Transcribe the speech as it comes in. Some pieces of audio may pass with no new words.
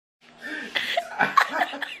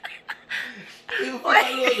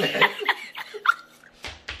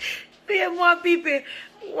We have more people.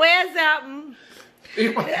 Where's that?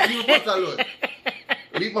 Leave my pot alone.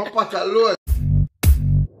 Leave my pot alone.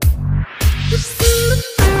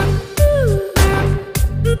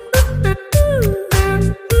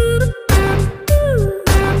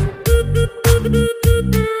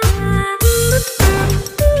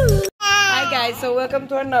 Hi guys, so welcome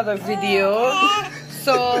to another video.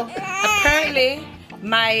 So apparently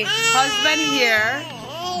my husband here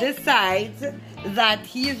decides that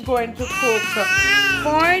he is going to cook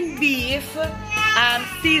corned beef and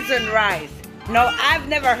seasoned rice. Now I've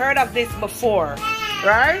never heard of this before,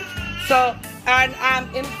 right? So and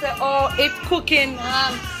him say, oh, it's cooking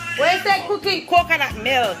where's that cooking coconut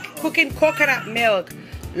milk? Cooking coconut milk.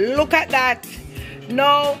 Look at that.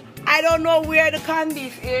 No, I don't know where the corned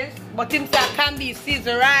beef is, but him say corned beef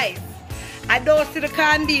seasoned rice. I don't see the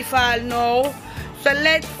corned beef all now. So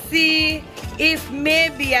let's see if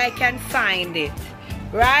maybe I can find it.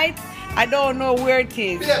 Right? I don't know where it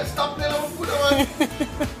is. Yeah, stop playing on food,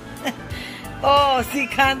 man. Oh, see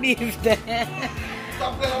corned beef there.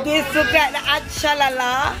 This look like the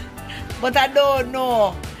achalala, but I don't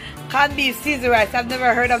know. Corned beef seasoned rice. I've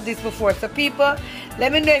never heard of this before. So people,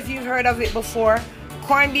 let me know if you've heard of it before.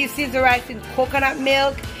 Corned beef seasoned rice in coconut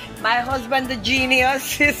milk. My husband, the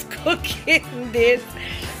genius, is cooking this.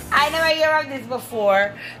 I never hear of this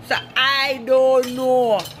before, so I don't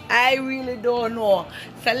know. I really don't know.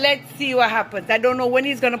 So let's see what happens. I don't know when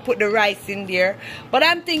he's gonna put the rice in there, but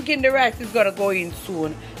I'm thinking the rice is gonna go in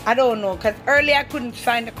soon. I don't know, because earlier I couldn't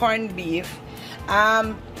find the corned beef. So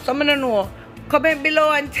I'm gonna know. Comment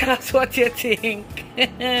below and tell us what you think.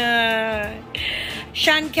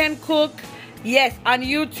 Shan can cook. Yes, on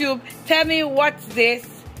YouTube. Tell me what's this,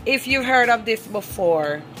 if you've heard of this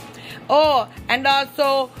before. Oh, and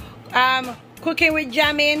also cooking with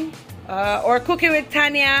jamming or cooking with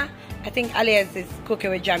Tanya. I think Alia is cooking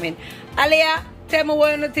with jamming. Alia, tell me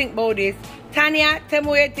what you think about this. Tanya, tell me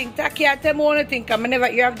what you think. Takia, tell me what you think. I've never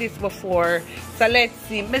heard of this before. So let's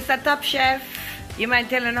see. Mr. Top Chef, you mind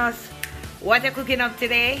telling us what you're cooking up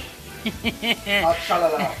today?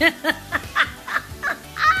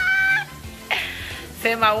 So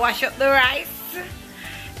I wash up the rice.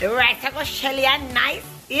 The rice I go shelly and nice,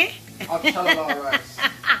 eh? Rice.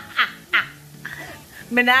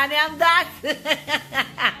 Manani am that.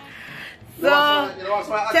 So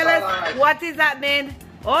tell us, what is that mean?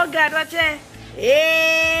 Oh God, watch it.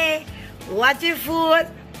 Hey, watch your food.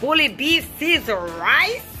 Bully beef seasoned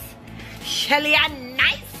rice. Shelly and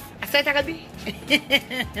nice. I said I could be.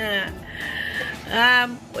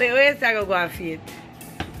 Where's that go and feed?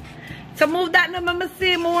 So move that number, I'm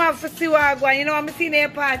see more to see what I go. You know, I'm seeing a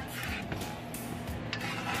part.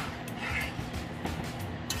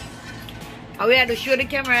 We had to show the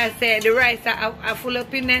camera and say the rice are full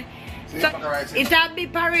up in there. So it'll be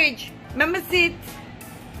porridge. Remember see it?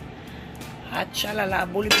 Achalala,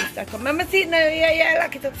 bully beef. Remember see it now? Yeah,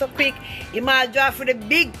 lock it up so quick. You might draw for the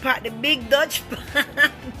big part, the big Dutch part.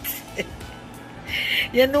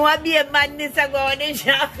 You know what be a madness I go on and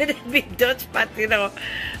draw for the big Dutch pot, you know.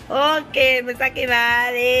 Okay, Mr.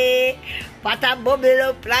 Kemarley. Butter bubble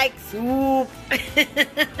up like soup.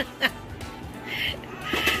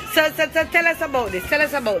 So tell us about this. Tell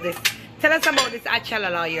us about this. Tell us about this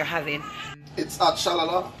achalala you're having. It's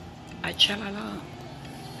achalala. Achalala.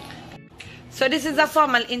 So this is a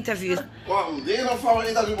formal interview. Well, they don't formal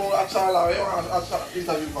interview about achalala. You want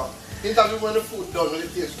interview for? Interview when the food done, when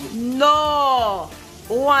it tastes good. No.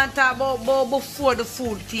 We want to talk about before the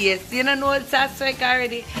food tastes. You know it's a strike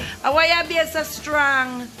already. And why you be so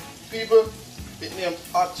strong? People, it named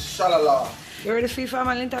achalala. You ready for your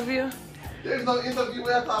formal interview? There's no interview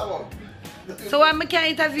where I talk about. So why I can't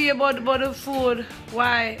interview you about the food?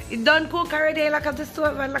 Why? It done cook already, like of the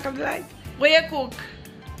stove and like of the light? Where you cook?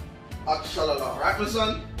 Achalala, right my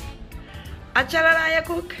son? Achalala you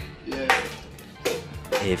cook? Yeah.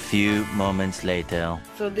 A few moments later.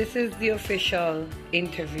 So this is the official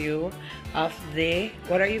interview of the,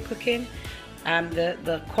 what are you cooking?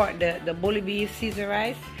 The bully beef seasoned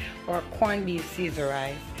rice or corned beef seasoned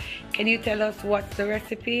rice. Can you tell us what's the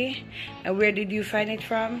recipe and where did you find it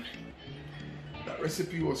from? That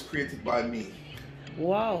recipe was created by me.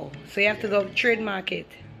 Wow. So you have to go trademark it.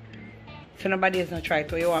 So nobody has not tried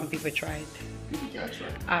it. Or you want people to try it? People can't try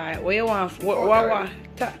it. Alright, what you want? What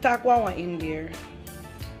talk what want in there?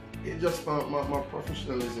 It's just my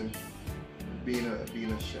professionalism being a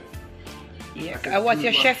chef. Yeah. What's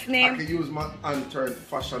your chef name? I can use my hand turn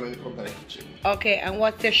fashion when it comes to the kitchen. Okay, and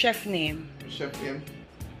what's your chef name? Chef name?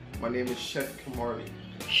 My name is Chef Kemarley.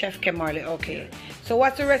 Chef Kemarley, okay. So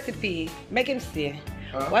what's the recipe? Make him say.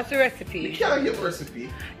 What's the recipe? You can't give a recipe.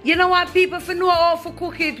 You know what, people for know how to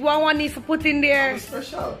cook it, what one need to put in there. It's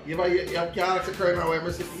special. You can't ask a curry my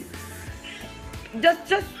recipe.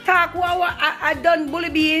 Just talk what I done bully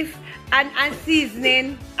beef and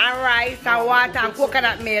seasoning and rice and water and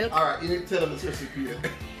coconut milk. Alright, you need to tell them this recipe.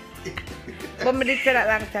 But me did say that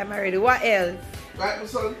long time already. What else? Right, my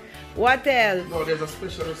son? What else? No, there's a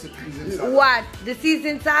special recipe inside. What? The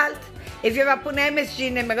seasoned salt? If you ever put an MSG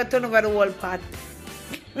in them, I'm going to turn over the whole pot.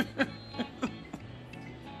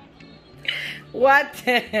 What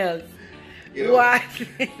else? You know, what?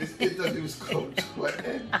 This interview's come to an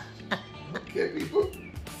end. Okay, people.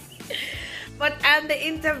 But I'm the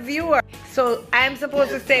interviewer. So I'm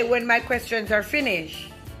supposed to say when my questions are finished.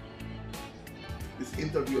 This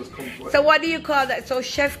interview has come to an end. So what do you call that? So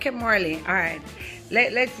Chef Kemarley. Alright.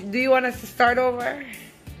 Let's do you want us to start over?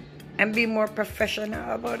 And be more professional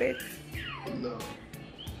about it? No.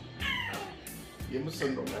 You must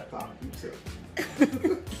send them that talk himself.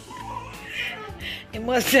 He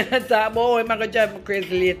must not talk about him going to drive me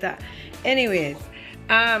crazy later. Anyways,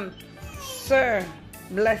 sir,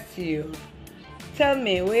 bless you. Tell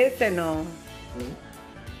me, wait a now.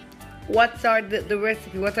 What are the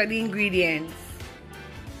recipe? What are the ingredients?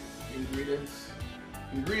 Ingredients?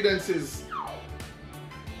 Ingredients is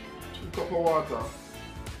 2 cups of water.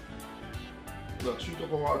 No, 2 cups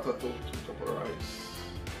of water to 2 cups of rice.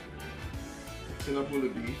 A tin of bully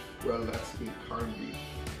beef. Well, that's been corned beef,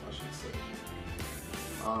 I should say.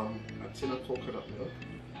 A tin of coconut milk.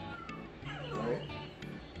 Right?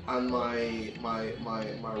 And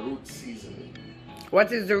my root seasoning.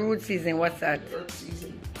 What is the root seasoning? What's that? Earth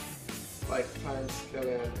seasoning. Like thyme,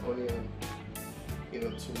 scallion, onion,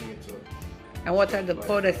 tomato. And what are the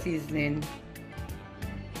powder seasoning?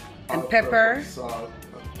 And All pepper? Salt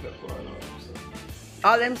and pepper and all that stuff.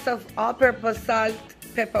 All them stuff, all purple, salt,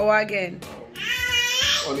 pepper, what again?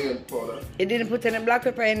 Onion powder. You didn't put any black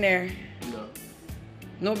pepper in there? No.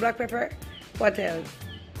 No black pepper? What else?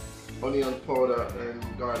 Onion powder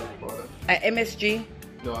and garlic powder. MSG?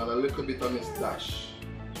 No, and a little bit of Miss Dash.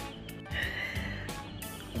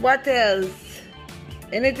 What else?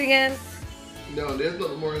 Anything else? No, there's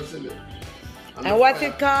nothing more else in it. And what's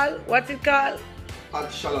it called? What's it called? Hot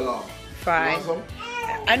shalala. Fine. You want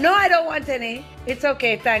I know I don't want any. It's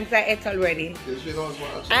okay, thanks. I ate already. some? Yes, we don't want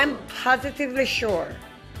hot I'm shalala. positively sure.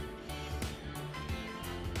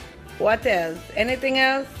 What else? Anything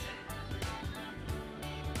else?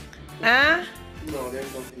 Huh? No,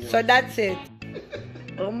 there's nothing else. So that's it.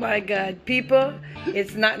 Oh my God, people,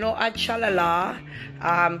 it's not no achalala.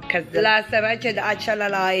 Because the last time I checked, the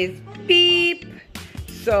achalala is beep.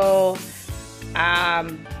 So,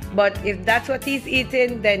 but if that's what he's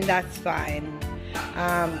eating, then that's fine.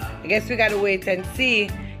 I guess we gotta wait and see.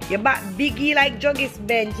 Your back biggie like Juggies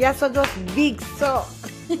bench. You're so just big so.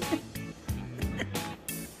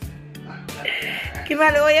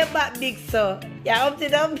 Kemarley, oh, your back big so. You're up to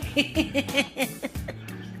them.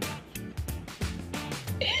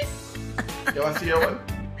 You want to see your one?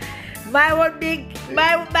 My one big,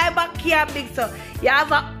 my back here big so. You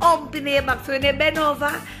have a hump in your back, so when you bend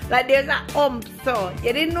over, like there's a hump so.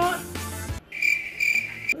 You didn't know?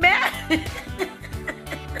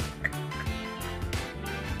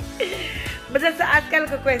 But just to ask a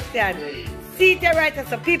little question. See it right,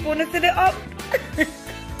 so people want to see the hump.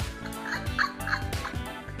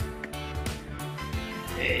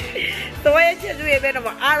 So when you change the way bend over,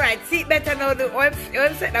 alright, see it better now. The arm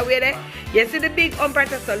set that way there. You see the big hump right,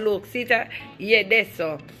 so look, see it? Yeah, there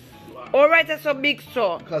so. Alright, so big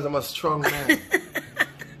so. Because I'm a strong man.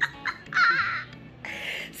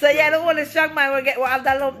 So yeah, the only strong man will have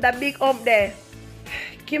that big hump there.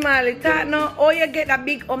 Kemarley, talk now. Oh, you get that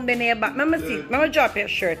big hump in your back. Remember, see, remember drop your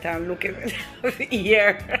shirt and look at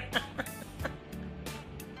here.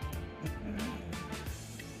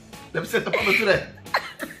 Let me set the problem today.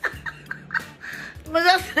 But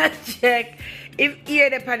just check if ear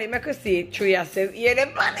the panic, I could see it through yourself. Ear the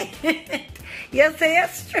panic. You say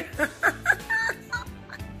yes, true.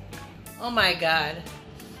 Oh my God.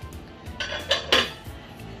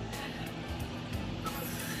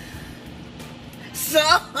 So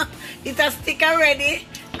it's a stick already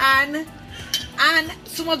and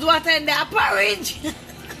so much water in the porridge.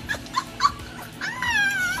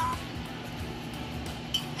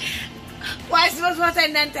 Why so much water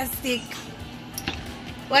in that stick?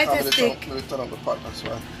 Why is it stick? Let me turn on the pot as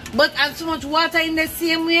well. But and so much water in the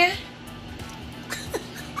same way?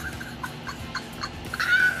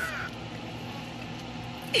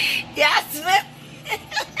 Yes, man.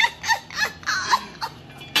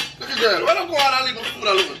 Girl, why don't go out and leave the food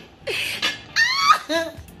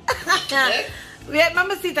alone? Wait,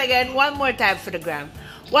 mama sit again one more time for the gram.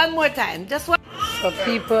 One more time, just one. So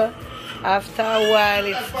people, after a while,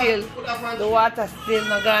 it's still, the water still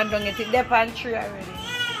not gone down yet. It's up on tree already.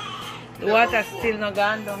 The water still not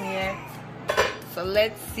gone down yet. So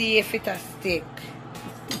let's see if it a stick.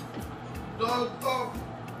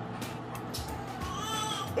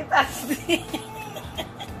 It a stick.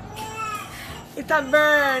 It a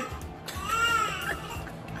burn.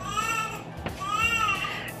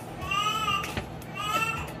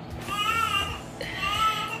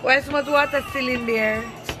 Where's so much water still in there?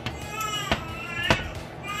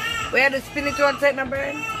 Where the spinach one take no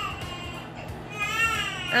burn?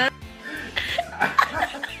 Huh?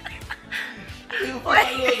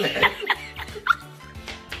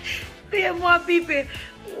 There are more people.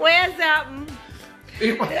 Where's that?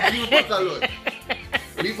 Leave a pot alone.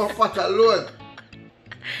 Leave a pot alone.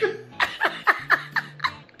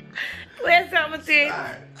 Where's that thing?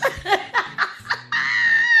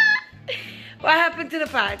 What happened to the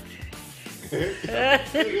pot?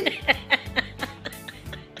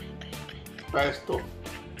 Rice tough.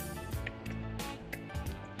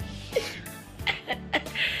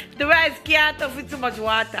 The rice can't tough with too much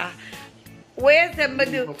water. Where's the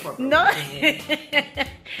do? No.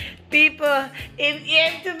 People, if you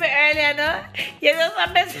came to me earlier, no? You know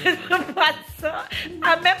what mess with the pot, so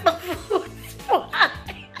I make my food spoil.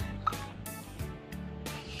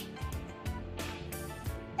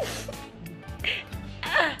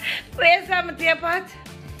 Where's some of your pot?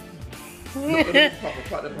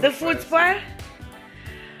 The food spoil?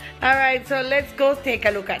 Alright, so let's go take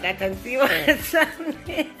a look at that and see what's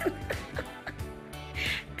happening.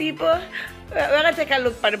 People, we're gonna take a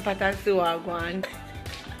look at the pot and see what's going on.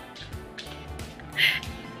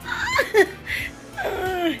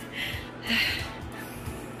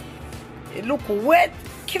 It look wet.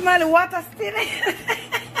 Kemarley, water still in.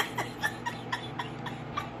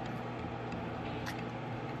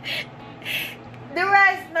 The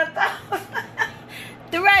rice not tough.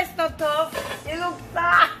 The rice not tough. It looks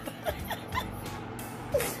soft.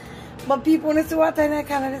 But people want to see water in that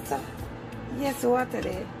kind of stuff. Yes, water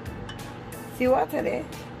there. See water there.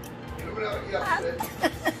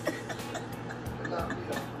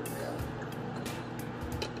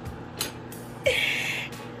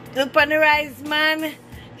 Look on the rice, man.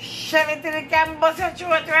 Shove it to the camera, bust your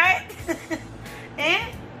throat, right?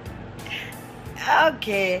 Eh?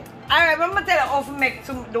 Okay. Alright, I'm gonna tell you how to make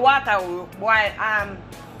the water while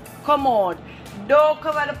come out. Don't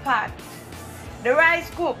cover the pot. The rice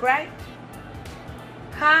cook, right?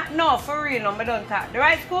 Huh? No, for real, no, I don't talk. The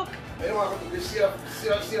rice cook? I don't want to do this. I'm going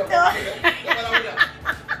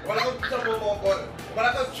to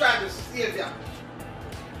try to save you.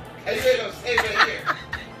 And you're going to save me here.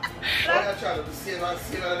 I'm going to try to save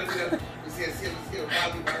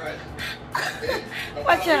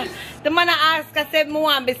Watch out. The man asked, I said, I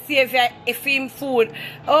want to save you if him food.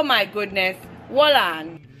 Oh my goodness. Hold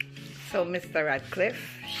on. So, Mr.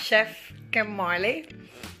 Radcliffe, Chef Kemarley,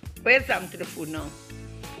 where's something to the food now?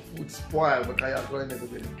 Food spoil, but I am going to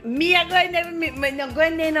do it. Me, I'm going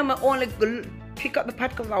to only pick up the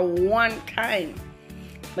pot cover one time.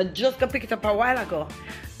 But just go pick it up a while ago.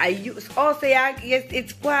 I use also, yes,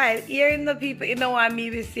 it's quiet. Hearing the people, you know what I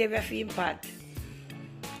mean, we save a few pot.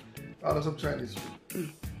 I'll have some Chinese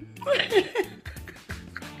food.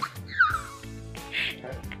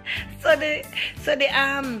 So the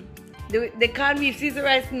corned beef Caesar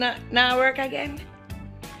rice now work again?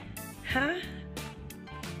 Huh?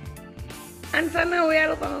 And so now we are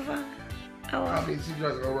looking for. I mean, Caesar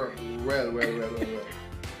rice will work well.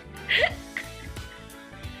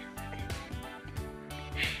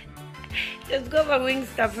 Just go for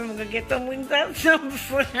Wingstop and go get some wings and some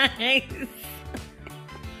fries.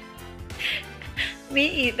 Me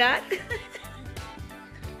eat that.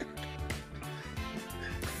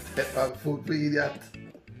 That food for idiot.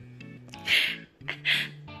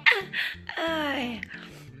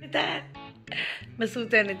 That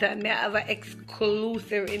Masuta and I have an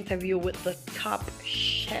exclusive interview with the top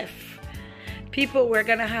chef. People, we're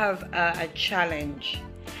gonna have a challenge.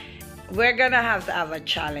 We're gonna have to have a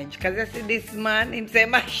challenge because I see this man, him say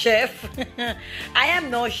my chef. I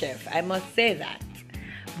am no chef, I must say that.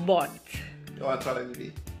 But You want to challenge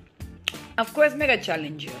me? of course, mega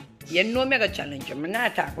challenge you. You know, mega challenge you. I'm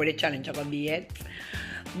not talking where the challenge is gonna be yet.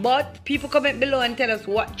 But people comment below and tell us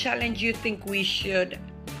what challenge you think we should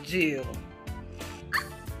do.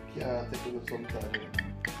 Yeah, I think it was sometime.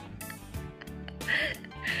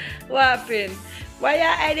 What happened? Why you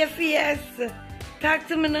hide your face? Talk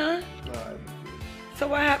to me now. Nah, So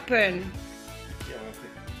what happened? yeah, I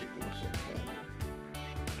think it was sometime.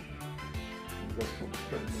 Just come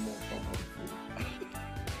spend the more time.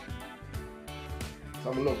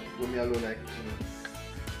 So I'm look, when me alone like kitchen,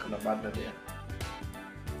 I'm not bad there.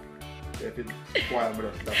 So if it's spoiled,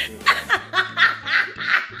 but that's it.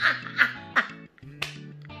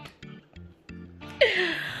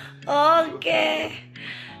 Okay.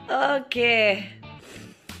 Okay.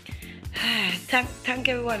 Thank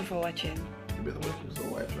everyone for watching. You better make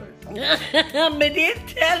some white rice. I didn't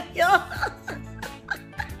tell you. Now,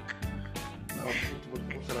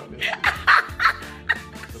 what's that mean?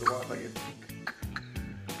 So the water gets thick.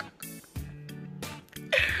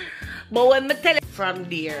 But when I tell you from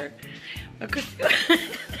there, because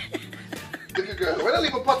Look at girl, when I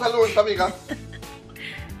leave a pot alone, Tamika,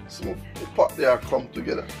 some pot there come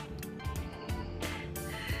together.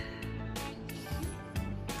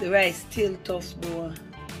 the rice still tough, boy.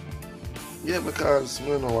 Yeah, because I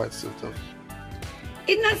don't know why it's so tough.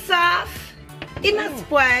 It's not soft. It's not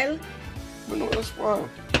spoiled. I know that's why.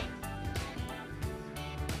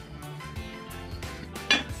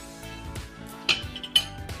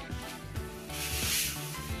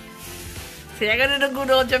 So you're gonna do the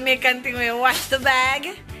good old Jamaican thing where you wash the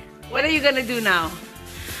bag. What are you gonna do now?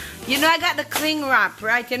 You know I got the cling wrap,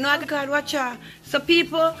 right? You know I got watch out. So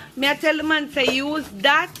people, may I tell the man say use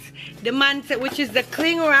that. The man say which is the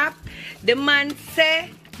cling wrap. The man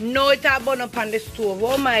say no it a burn up on the stove.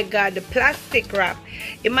 Oh my god, the plastic wrap.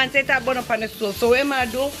 The man say it a burn up on the stove. So what am I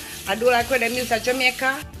do? I do like when them use at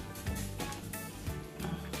Jamaica.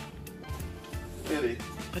 Really?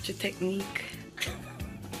 What's your technique?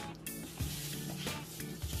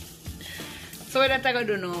 So what that I gonna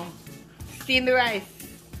do now? Steam the rice.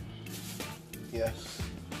 Yes.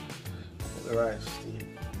 The rice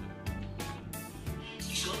steam.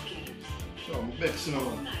 So I'm mixing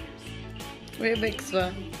on. Where Bex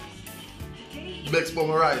for? Mix for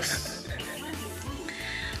my rice.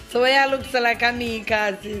 So why you look so like a me,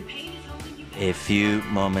 cause it... A few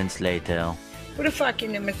moments later. What the fuck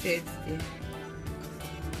in the message?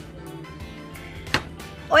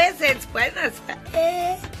 Oh, you said spoil, not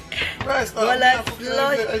spoil. Rice, Well, I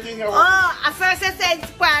think I want. at first I said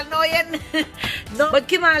spoil, no, you no. But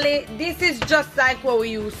Kemarley, this is just like what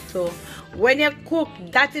we used to. When you cook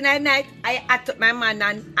that in the night, I took my man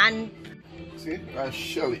and See, that's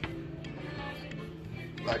Shelly.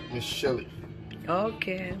 Like Miss Shelly.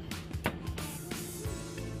 okay.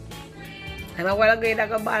 And I want to go in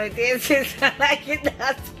and go buy it. It's like it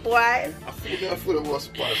not spoil. I feel it was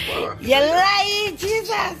spoiled. You lie,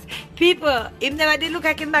 Jesus. People, him never did look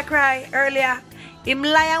like him that cry earlier. Him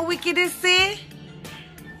lie and wicked is see.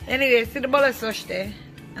 Anyway, see the bowl of sauce there.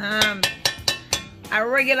 A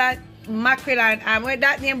regular mackerel and with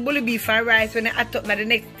that name bully beef and rice when you add up the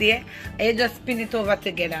next day and you just spin it over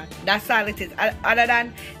together. That's all it is. Other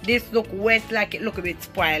than this look wet like it look a bit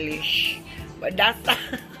spoilish. But that's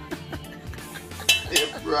Yeah,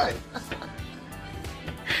 right.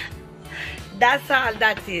 that's all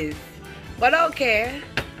that is. But okay.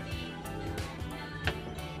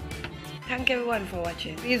 Thank everyone for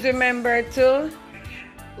watching. Please remember to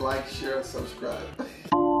Like, share, and subscribe.